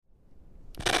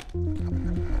The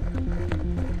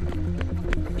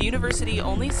university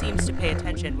only seems to pay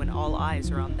attention when all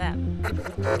eyes are on them.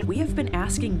 We have been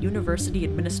asking university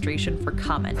administration for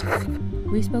comment.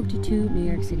 We spoke to 2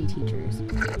 New York City teachers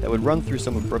that would run through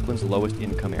some of Brooklyn's lowest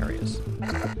income areas.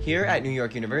 Here at New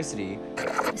York University,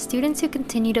 students who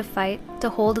continue to fight to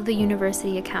hold the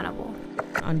university accountable.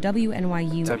 On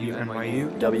WNYU.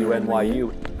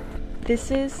 WNYU.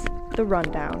 This is The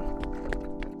Rundown.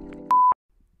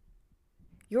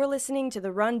 You're listening to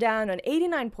The Rundown on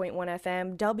 89.1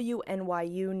 FM,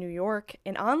 WNYU New York,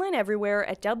 and online everywhere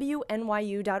at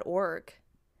WNYU.org.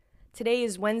 Today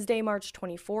is Wednesday, March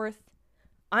 24th.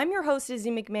 I'm your host,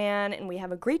 Izzy McMahon, and we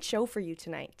have a great show for you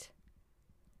tonight.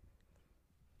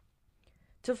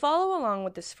 To follow along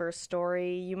with this first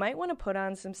story, you might want to put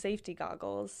on some safety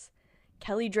goggles.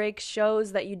 Kelly Drake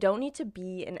shows that you don't need to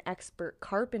be an expert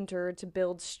carpenter to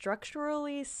build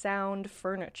structurally sound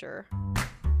furniture.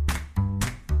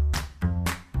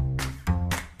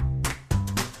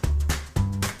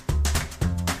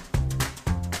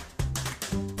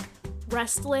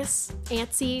 Restless,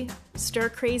 antsy,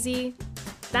 stir-crazy,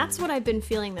 that's what I've been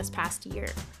feeling this past year.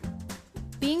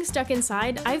 Being stuck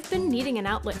inside, I've been needing an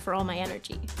outlet for all my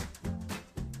energy.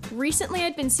 Recently,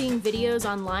 I'd been seeing videos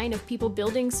online of people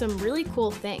building some really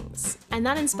cool things, and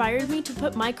that inspired me to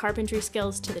put my carpentry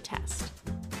skills to the test.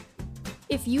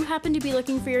 If you happen to be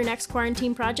looking for your next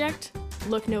quarantine project,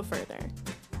 look no further.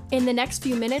 In the next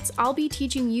few minutes, I'll be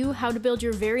teaching you how to build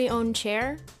your very own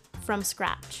chair from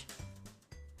scratch.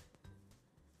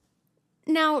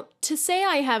 Now, to say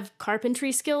I have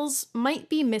carpentry skills might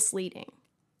be misleading.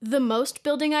 The most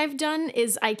building I've done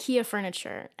is IKEA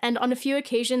furniture, and on a few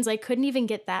occasions I couldn't even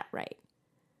get that right.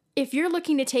 If you're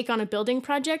looking to take on a building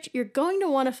project, you're going to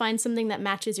want to find something that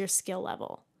matches your skill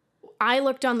level. I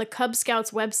looked on the Cub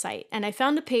Scouts website, and I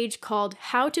found a page called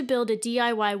How to Build a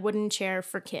DIY Wooden Chair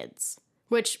for Kids,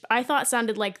 which I thought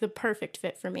sounded like the perfect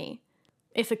fit for me.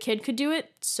 If a kid could do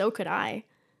it, so could I.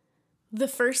 The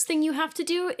first thing you have to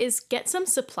do is get some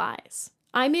supplies.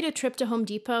 I made a trip to Home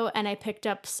Depot and I picked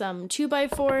up some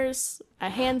 2x4s, a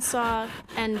handsaw,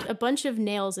 and a bunch of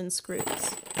nails and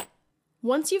screws.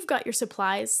 Once you've got your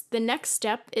supplies, the next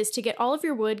step is to get all of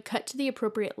your wood cut to the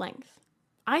appropriate length.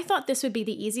 I thought this would be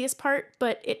the easiest part,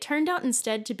 but it turned out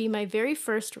instead to be my very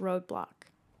first roadblock.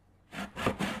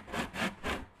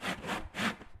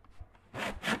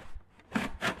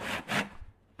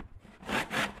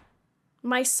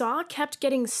 My saw kept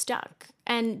getting stuck,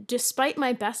 and despite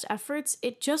my best efforts,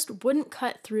 it just wouldn't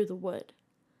cut through the wood.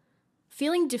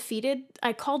 Feeling defeated,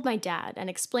 I called my dad and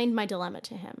explained my dilemma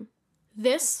to him.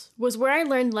 This was where I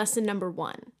learned lesson number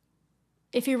 1.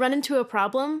 If you run into a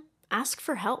problem, ask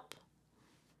for help.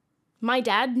 My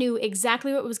dad knew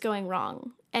exactly what was going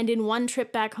wrong, and in one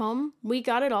trip back home, we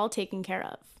got it all taken care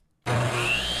of.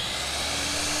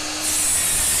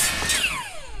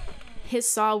 His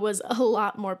saw was a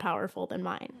lot more powerful than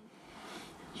mine.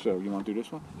 So, you want to do this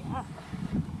one? Yeah.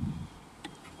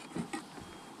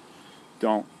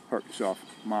 Don't hurt yourself.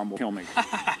 Mom will kill me.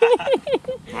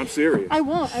 I'm serious. I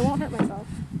won't hurt myself.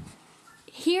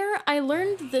 Here, I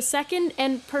learned the second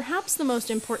and perhaps the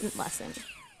most important lesson.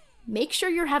 Make sure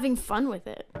you're having fun with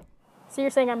it. So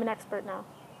you're saying I'm an expert now?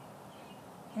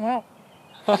 Well,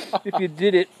 if you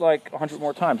did it like 100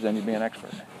 more times, then you'd be an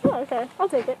expert. Oh, okay. I'll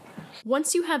take it.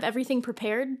 Once you have everything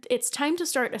prepared, it's time to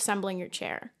start assembling your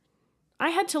chair. I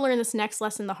had to learn this next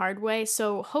lesson the hard way,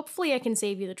 so hopefully I can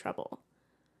save you the trouble.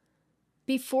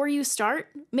 Before you start,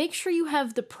 make sure you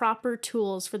have the proper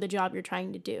tools for the job you're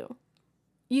trying to do.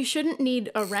 You shouldn't need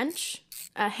a wrench,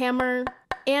 a hammer,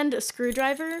 and a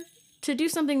screwdriver to do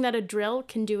something that a drill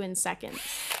can do in seconds.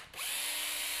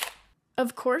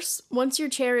 Of course, once your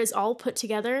chair is all put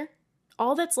together,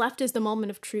 all that's left is the moment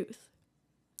of truth.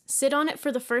 Sit on it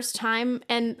for the first time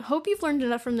and hope you've learned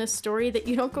enough from this story that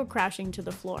you don't go crashing to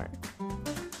the floor.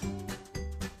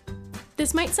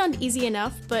 This might sound easy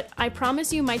enough, but I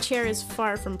promise you my chair is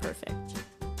far from perfect.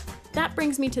 That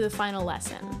brings me to the final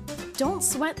lesson. Don't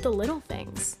sweat the little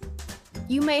things.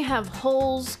 You may have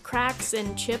holes, cracks,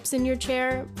 and chips in your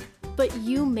chair, but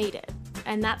you made it,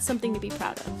 and that's something to be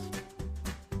proud of.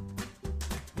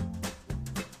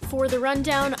 For the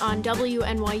rundown on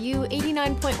WNYU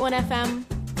 89.1 FM,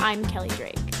 I'm Kelly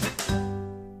Drake.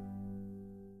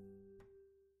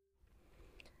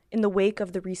 In the wake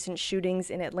of the recent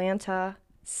shootings in Atlanta,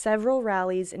 several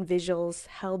rallies and vigils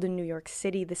held in New York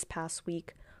City this past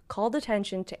week called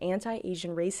attention to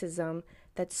anti-Asian racism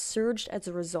that surged as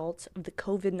a result of the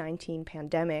COVID-19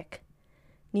 pandemic.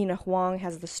 Nina Huang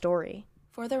has the story.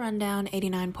 For the Rundown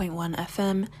 89.1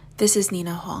 FM, this is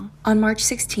Nina Huang. On March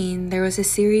 16, there was a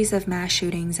series of mass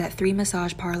shootings at 3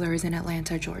 massage parlors in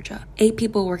Atlanta, Georgia. 8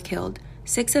 people were killed,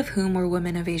 6 of whom were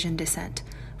women of Asian descent.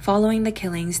 Following the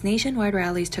killings, nationwide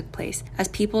rallies took place as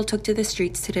people took to the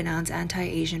streets to denounce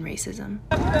anti-Asian racism.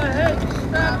 Stop the hate!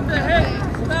 Stop the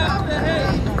hate! Stop the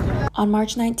hate! On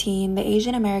March 19, the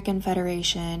Asian American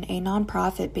Federation, a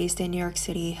nonprofit based in New York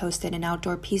City, hosted an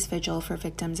outdoor peace vigil for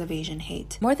victims of Asian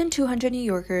hate. More than 200 New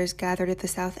Yorkers gathered at the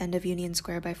south end of Union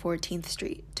Square by 14th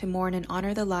Street to mourn and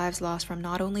honor the lives lost from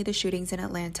not only the shootings in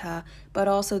Atlanta, but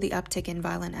also the uptick in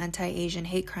violent anti-Asian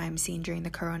hate crimes seen during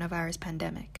the coronavirus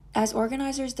pandemic. As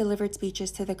organizers delivered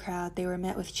speeches to the crowd, they were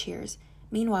met with cheers.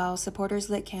 Meanwhile, supporters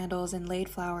lit candles and laid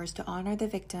flowers to honor the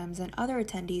victims, and other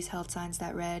attendees held signs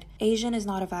that read, "Asian is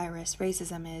not a virus,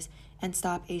 racism is, and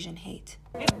stop Asian hate."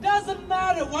 It doesn't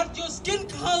matter what your skin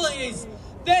color is.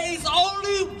 There is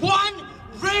only one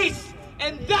race,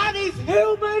 and that is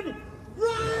human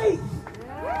race!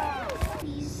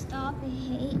 Please stop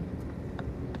hate,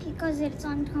 because it's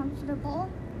uncomfortable,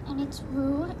 and it's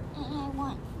rude, and I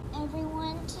want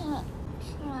everyone to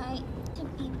try to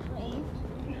be brave.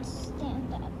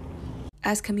 Stand up.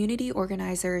 As community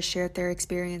organizers shared their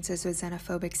experiences with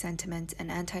xenophobic sentiment and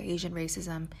anti-Asian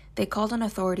racism, they called on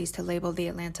authorities to label the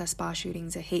Atlanta spa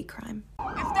shootings a hate crime.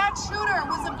 If that shooter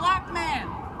was a black man,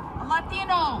 a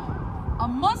Latino, a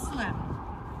Muslim,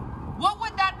 what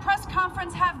would that press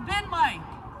conference have been like?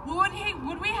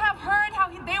 Would we have heard how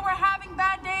they were having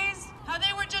bad days? How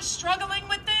they were just struggling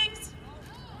with things?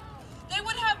 They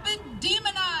would have been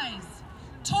demonized,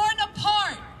 torn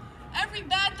apart. Every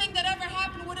bad thing that ever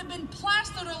happened would have been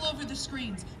plastered all over the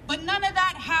screens, but none of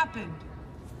that happened.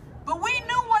 But we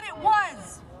knew what it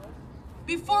was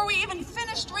before we even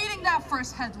finished reading that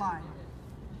first headline.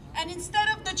 And instead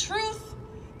of the truth,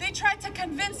 they tried to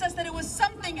convince us that it was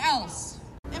something else.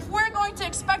 If we're going to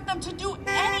expect them to do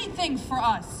anything for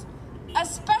us,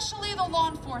 especially the law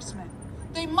enforcement,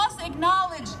 they must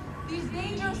acknowledge these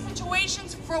dangerous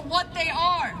situations for what they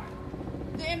are.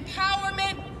 The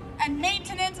empowerment and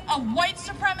maintenance of white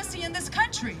supremacy in this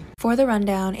country. For the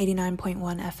Rundown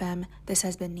 89.1 FM, this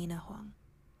has been Nina Huang.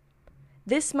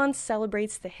 This month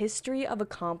celebrates the history of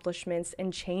accomplishments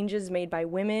and changes made by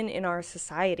women in our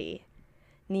society.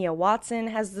 Nia Watson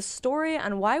has the story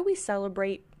on why we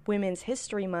celebrate Women's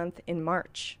History Month in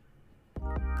March.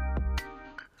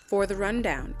 For the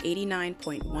Rundown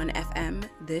 89.1 FM,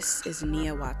 this is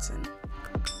Nia Watson.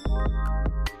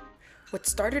 What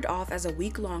started off as a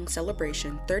week-long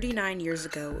celebration 39 years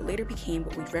ago later became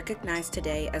what we recognize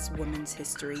today as Women's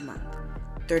History Month.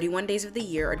 31 days of the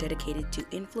year are dedicated to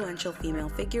influential female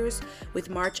figures, with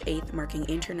March 8th marking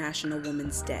International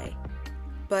Women's Day.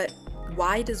 But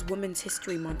why does Women's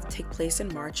History Month take place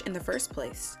in March in the first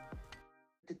place?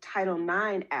 The Title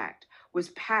IX Act was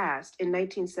passed in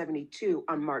 1972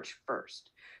 on March 1st.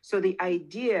 So the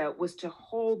idea was to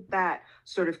hold that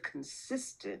sort of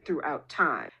consistent throughout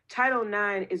time. Title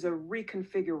IX is a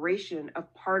reconfiguration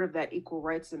of part of that Equal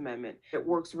Rights Amendment. It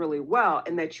works really well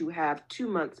in that you have 2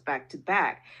 months back to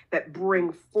back that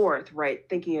bring forth, right,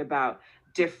 thinking about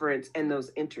difference and those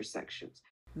intersections.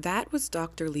 That was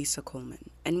Dr. Lisa Coleman,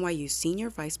 NYU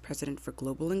Senior Vice President for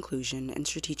Global Inclusion and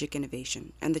Strategic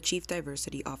Innovation and the Chief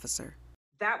Diversity Officer.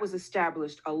 That was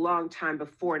established a long time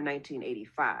before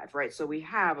 1985, right? So we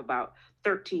have about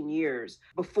 13 years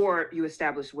before you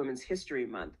established Women's History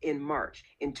Month in March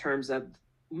in terms of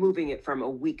moving it from a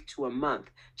week to a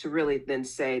month to really then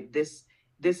say this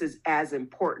is as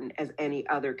important as any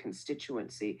other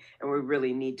constituency, and we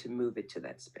really need to move it to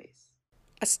that space.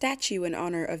 A statue in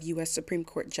honor of U.S. Supreme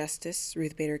Court Justice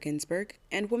Ruth Bader Ginsburg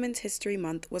and Women's History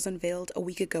Month was unveiled a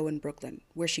week ago in Brooklyn,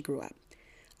 where she grew up.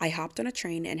 I hopped on a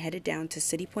train and headed down to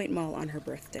City Point Mall on her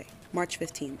birthday, March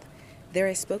 15th. There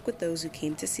I spoke with those who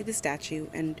came to see the statue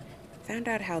and found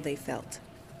out how they felt.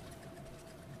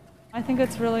 I think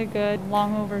it's really good,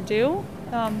 long overdue,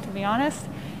 to be honest,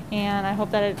 and I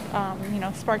hope that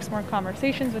it sparks more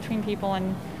conversations between people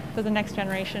and so the next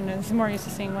generation is more used to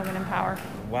seeing women in power.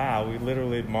 Wow, we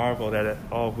literally marveled at it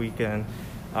all weekend,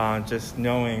 just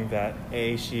knowing that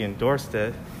A, she endorsed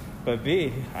it, but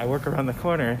B, I work around the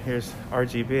corner. Here's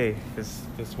RGB,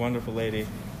 this wonderful lady,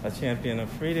 a champion of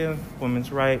freedom,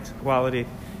 women's rights, equality,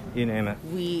 you name it.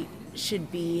 We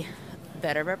should be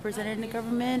better represented in the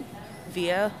government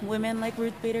via women like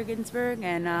Ruth Bader Ginsburg,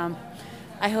 and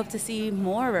I hope to see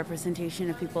more representation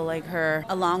of people like her,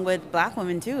 along with black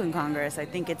women too in Congress. I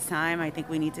think it's time. I think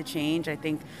we need to change. I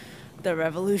think the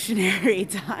revolutionary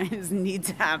times need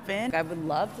to happen. I would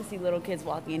love to see little kids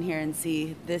walking in here and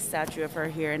see this statue of her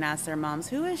here and ask their moms,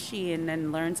 who is she? And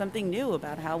then learn something new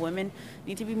about how women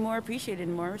need to be more appreciated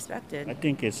and more respected. I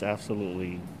think it's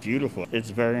absolutely beautiful.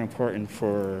 It's very important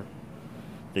for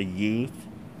the youth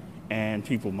and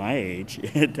people my age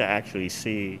to actually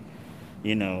see,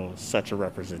 such a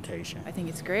representation. I think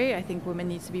it's great. I think women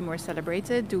need to be more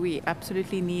celebrated. Do we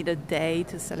absolutely need a day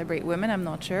to celebrate women? I'm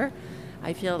not sure.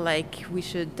 I feel like we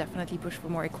should definitely push for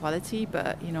more equality,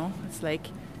 but, it's like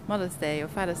Mother's Day or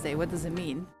Father's Day. What does it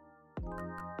mean?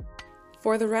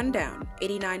 For the Rundown,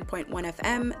 89.1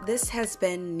 FM, this has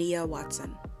been Nia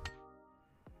Watson.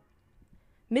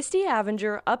 Misty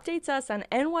Avinger updates us on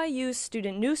NYU's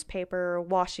student newspaper,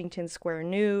 Washington Square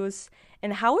News,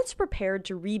 and how it's prepared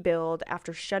to rebuild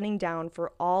after shutting down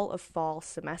for all of fall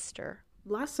semester.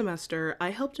 Last semester, I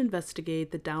helped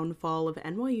investigate the downfall of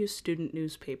NYU's student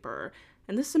newspaper,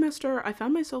 and this semester I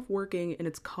found myself working in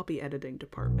its copy editing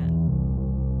department.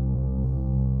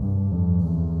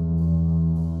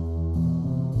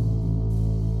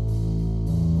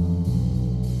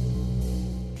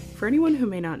 For anyone who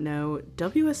may not know,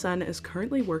 WSN is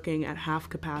currently working at half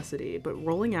capacity, but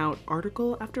rolling out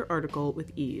article after article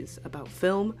with ease about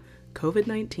film,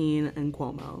 COVID-19, and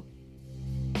Cuomo.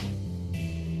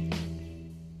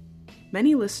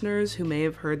 Many listeners who may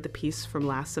have heard the piece from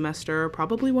last semester are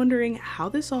probably wondering how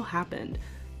this all happened.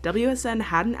 WSN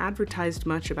hadn't advertised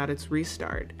much about its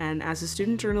restart, and as a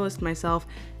student journalist myself,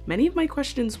 many of my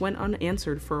questions went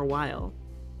unanswered for a while.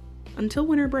 Until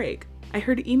winter break, I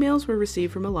heard emails were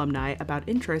received from alumni about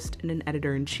interest in an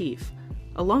editor-in-chief.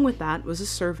 Along with that was a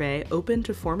survey open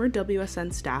to former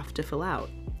WSN staff to fill out.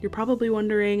 You're probably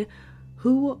wondering,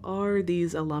 who are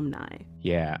these alumni?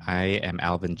 Yeah, I am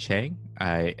Alvin Chang.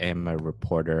 I am a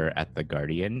reporter at The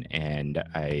Guardian, and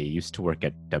I used to work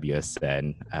at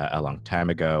WSN a long time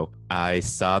ago. I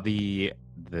saw the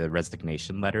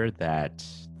resignation letter that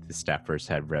the staffers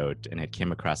had wrote, and it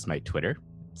came across my Twitter.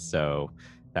 So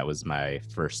that was my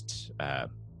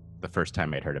the first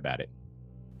time I'd heard about it.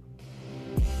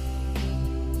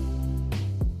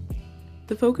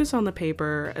 The focus on the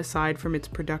paper, aside from its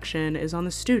production, is on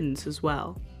the students as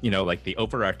well. Like the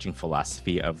overarching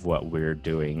philosophy of what we're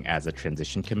doing as a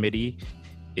transition committee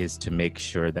is to make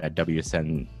sure that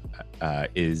WSN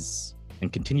is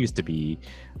and continues to be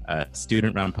a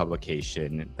student-run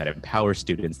publication that empowers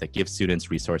students, that gives students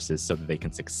resources so that they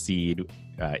can succeed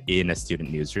in a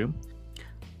student newsroom.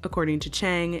 According to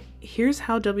Chang, here's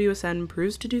how WSN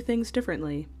proves to do things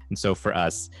differently. And so for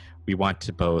us, we want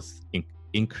to both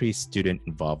increase student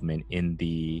involvement in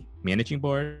the managing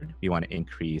board, we want to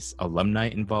increase alumni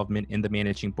involvement in the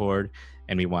managing board,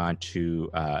 and we want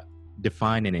to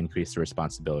define and increase the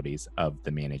responsibilities of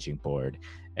the managing board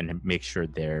and make sure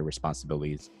their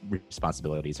responsibilities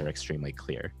are extremely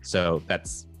clear. So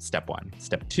that's step one.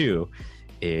 Step two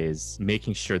is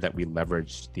making sure that we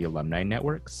leverage the alumni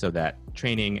network so that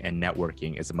training and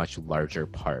networking is a much larger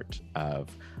part of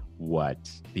what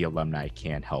the alumni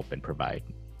can help and provide.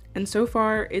 And so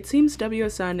far, it seems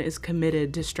WSN is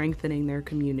committed to strengthening their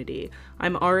community.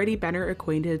 I'm already better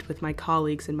acquainted with my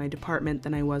colleagues in my department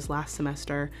than I was last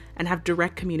semester and have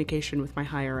direct communication with my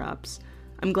higher-ups.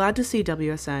 I'm glad to see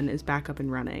WSN is back up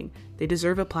and running. They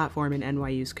deserve a platform in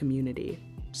NYU's community.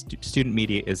 Student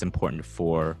media is important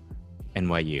for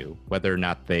NYU. Whether or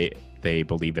not they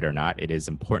believe it or not, it is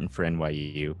important for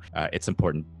NYU. It's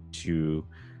important to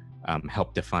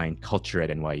help define culture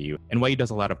at NYU. NYU does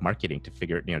a lot of marketing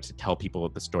to tell people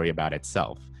the story about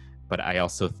itself. But I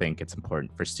also think it's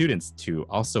important for students to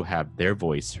also have their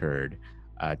voice heard,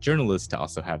 journalists to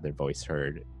also have their voice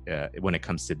heard when it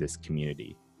comes to this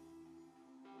community.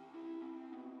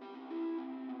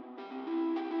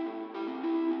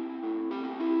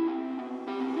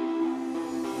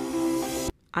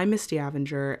 I'm Misty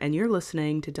Avinger, and you're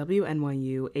listening to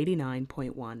WNYU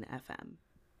 89.1 FM.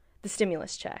 The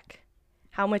stimulus check.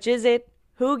 How much is it?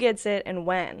 Who gets it? And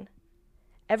when?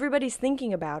 Everybody's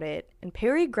thinking about it, and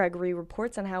Perry Gregory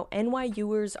reports on how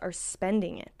NYU'ers are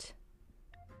spending it.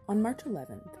 On March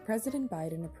 11th, President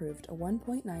Biden approved a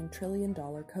 $1.9 trillion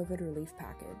COVID relief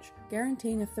package,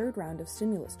 guaranteeing a third round of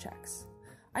stimulus checks.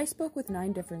 I spoke with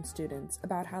 9 different students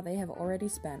about how they have already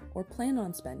spent or plan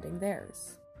on spending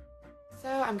theirs. So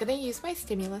I'm going to use my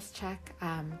stimulus check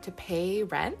to pay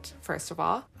rent, first of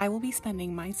all. I will be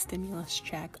spending my stimulus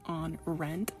check on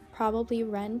rent. Probably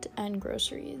rent and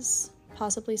groceries.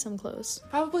 Possibly some clothes.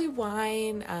 Probably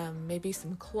wine, maybe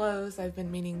some clothes I've been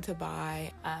meaning to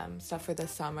buy, stuff for the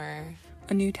summer.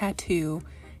 A new tattoo,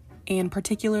 and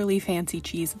particularly fancy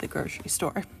cheese at the grocery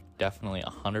store. definitely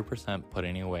 100%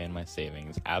 putting it away in my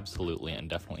savings, absolutely, and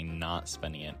definitely not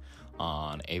spending it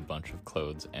on a bunch of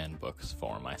clothes and books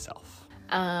for myself.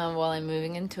 Well, I'm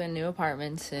moving into a new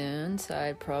apartment soon, so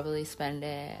I'd probably spend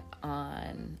it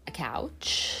on a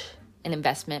couch, an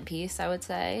investment piece, I would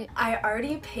say. I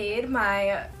already paid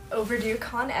my overdue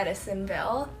Con Edison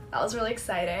bill. That was really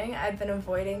exciting. I'd been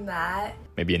avoiding that.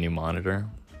 Maybe a new monitor,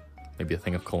 maybe a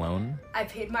thing of cologne. I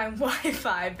paid my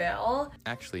Wi-Fi bill.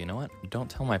 Actually, you know what? Don't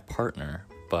tell my partner,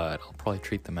 but I'll probably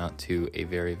treat them out to a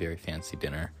very, very fancy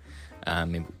dinner.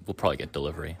 Maybe we'll probably get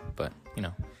delivery, but, you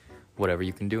know, whatever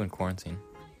you can do in quarantine.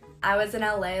 I was in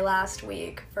LA last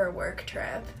week for a work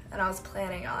trip, and I was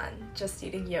planning on just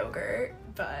eating yogurt,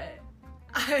 but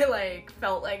I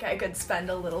felt like I could spend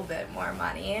a little bit more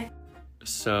money.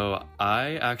 So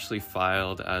I actually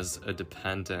filed as a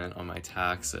dependent on my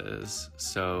taxes.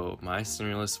 So my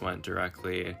stimulus went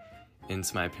directly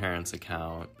into my parents'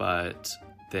 account, but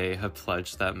they have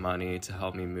pledged that money to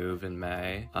help me move in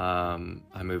May. I'm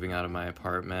moving out of my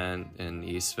apartment in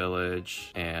East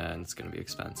Village, and it's gonna be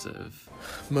expensive.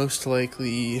 Most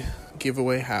likely give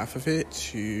away half of it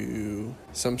to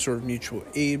some sort of mutual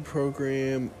aid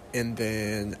program, and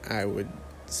then I would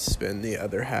spend the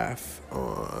other half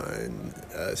on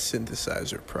a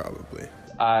synthesizer probably.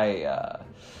 I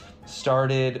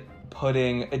started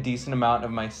putting a decent amount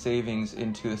of my savings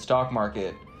into the stock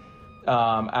market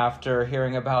after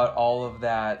hearing about all of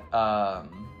that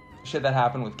shit that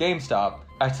happened with GameStop.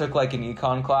 I took an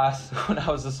econ class when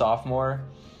I was a sophomore.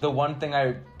 The one thing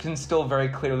I can still very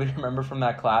clearly remember from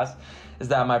that class is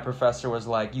that my professor was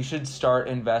like, you should start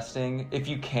investing if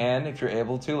you can, if you're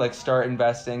able to, start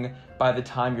investing by the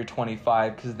time you're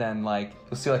 25, because then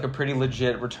you'll see a pretty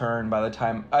legit return by the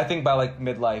time, I think by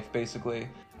midlife basically.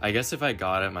 I guess if I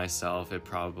got it myself, it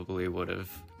probably would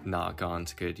have not gone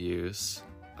to good use.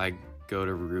 I go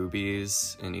to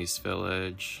Ruby's in East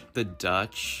Village, the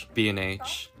Dutch,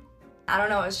 B&H. I don't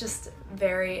know, it was just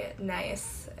very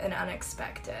nice and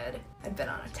unexpected. I'd been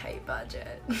on a tight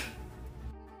budget.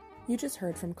 You just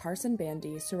heard from Carson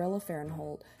Bandy, Sorella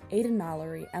Fahrenholt, Aidan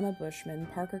Mallory, Emma Bushman,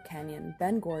 Parker Kenyon,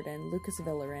 Ben Gordon, Lucas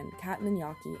Villerin, Kat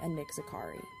Minyaki, and Nick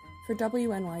Zakari. For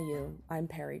WNYU, I'm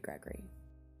Perry Gregory.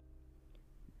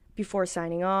 Before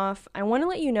signing off, I want to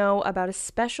let you know about a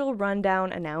special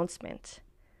Rundown announcement.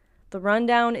 The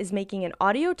Rundown is making an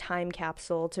audio time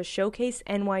capsule to showcase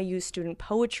NYU student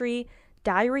poetry,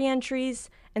 diary entries,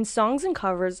 and songs and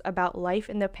covers about life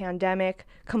in the pandemic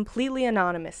completely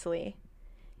anonymously.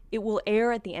 It will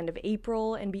air at the end of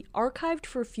April and be archived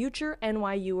for future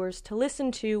NYU'ers to listen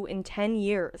to in 10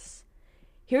 years.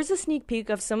 Here's a sneak peek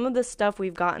of some of the stuff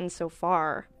we've gotten so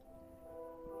far.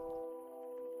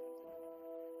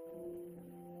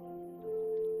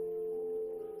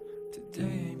 Today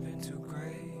ain't been too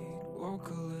great, woke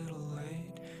a little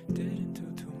late, didn't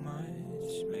do too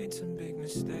much, made some big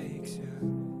mistakes, yeah.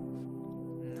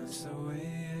 And that's the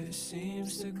way it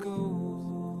seems to go,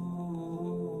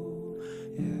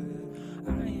 yeah. I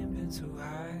ain't been too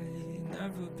high,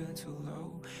 never been too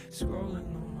low,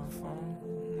 scrolling on my phone,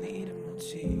 needing more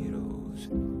Cheetos.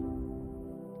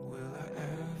 Will I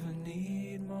ever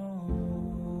need more?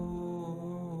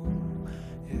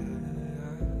 Yeah.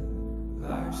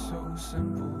 Life's so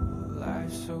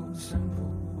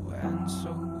simple and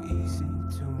so easy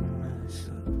to mess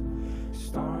up.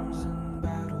 Storms and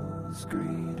battles,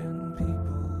 greed and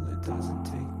people, it doesn't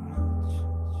take much.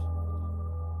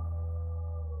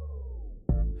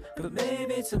 But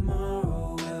maybe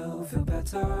tomorrow will feel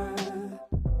better,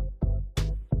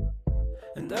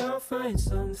 and I'll find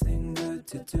something good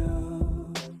to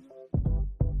do.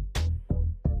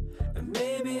 And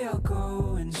maybe I'll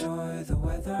go enjoy the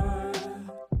weather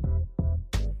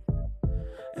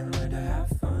and learn to have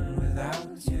fun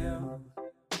without you.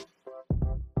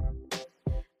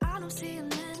 I don't see them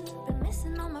in, been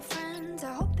missing all my friends.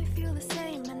 I hope they feel the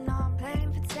same and not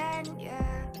playing pretend,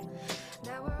 yeah.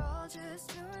 That we're all just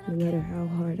doing. No matter how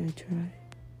hard I try,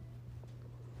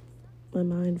 my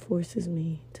mind forces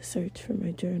me to search for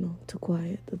my journal to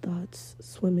quiet the thoughts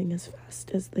swimming as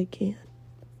fast as they can.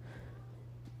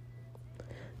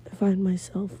 I find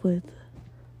myself with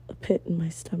a pit in my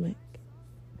stomach,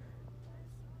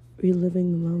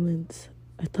 reliving the moments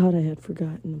I thought I had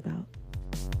forgotten about.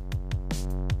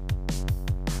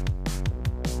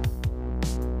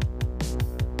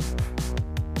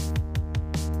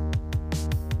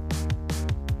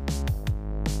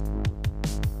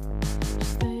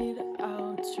 Stayed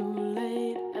out too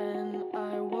late and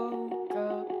I woke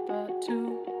up at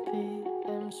 2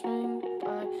 p.m. Swing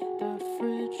by the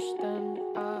fridge, then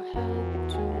I head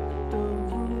to the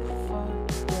roof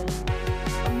again.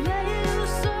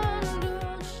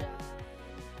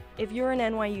 If you're an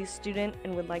NYU student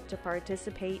and would like to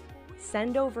participate,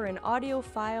 send over an audio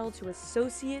file to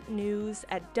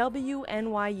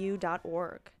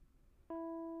associatenews@wnyu.org.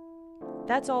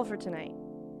 That's all for tonight.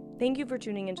 Thank you for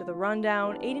tuning into The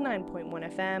Rundown, 89.1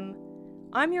 FM.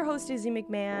 I'm your host, Izzy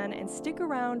McMahon, and stick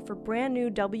around for brand new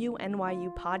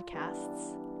WNYU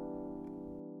podcasts.